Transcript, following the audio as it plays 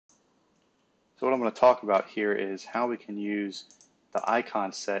So what I'm going to talk about here is how we can use the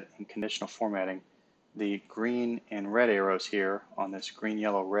icon set in conditional formatting, the green and red arrows here on this green,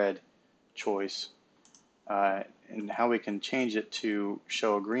 yellow, red choice, and how we can change it to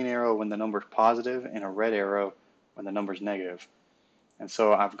show a green arrow when the number is positive and a red arrow when the number is negative. And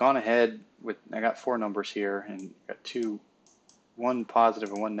so I've gone ahead with, I got 4 numbers here and got one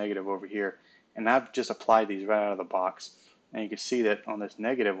positive and one negative over here, and I've just applied these right out of the box. And you can see that on this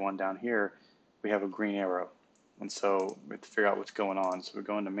negative one down here we have a green arrow, and so we have to figure out what's going on. So we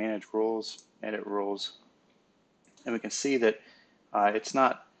go into manage rules, edit rules, and we can see that it's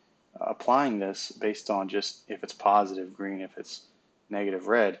not applying this based on just if it's positive green, if it's negative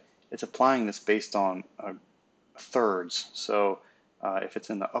red. It's applying this based on thirds. So if it's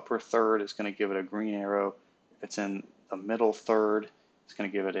in the upper third, it's going to give it a green arrow. If it's in the middle third, it's going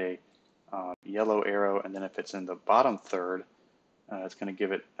to give it a yellow arrow, and then if it's in the bottom third, it's going to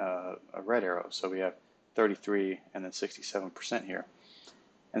give it a red arrow. So we have 33 and then 67% here.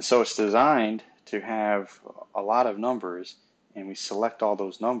 And so it's designed to have a lot of numbers, and we select all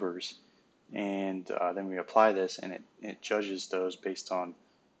those numbers, and then we apply this, and it judges those based on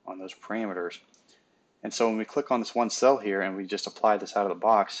those parameters. And so when we click on this one cell here and we just apply this out of the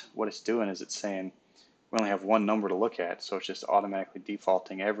box, what it's doing is it's saying we only have one number to look at, so it's just automatically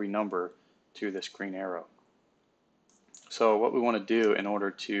defaulting every number to this green arrow. So what we want to do in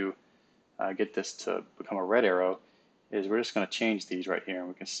order to get this to become a red arrow is we're just going to change these right here, and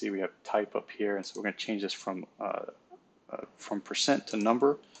we can see we have type up here, and so we're going to change this from percent to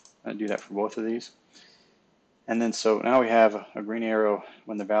number. I'm going to do that for both of these. And then so now we have a green arrow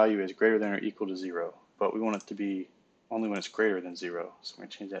when the value is greater than or equal to 0, but we want it to be only when it's greater than 0. So we're going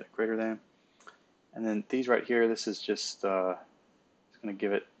to change that to greater than. And then these right here, this is just it's going to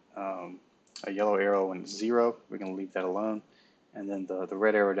give it a yellow arrow when it's 0. We're going to leave that alone. And then the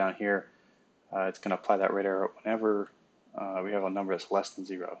red arrow down here, it's going to apply that red arrow whenever we have a number that's less than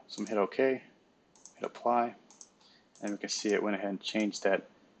 0. So I'm going to hit OK, hit apply, and we can see it went ahead and changed that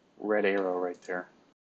red arrow right there.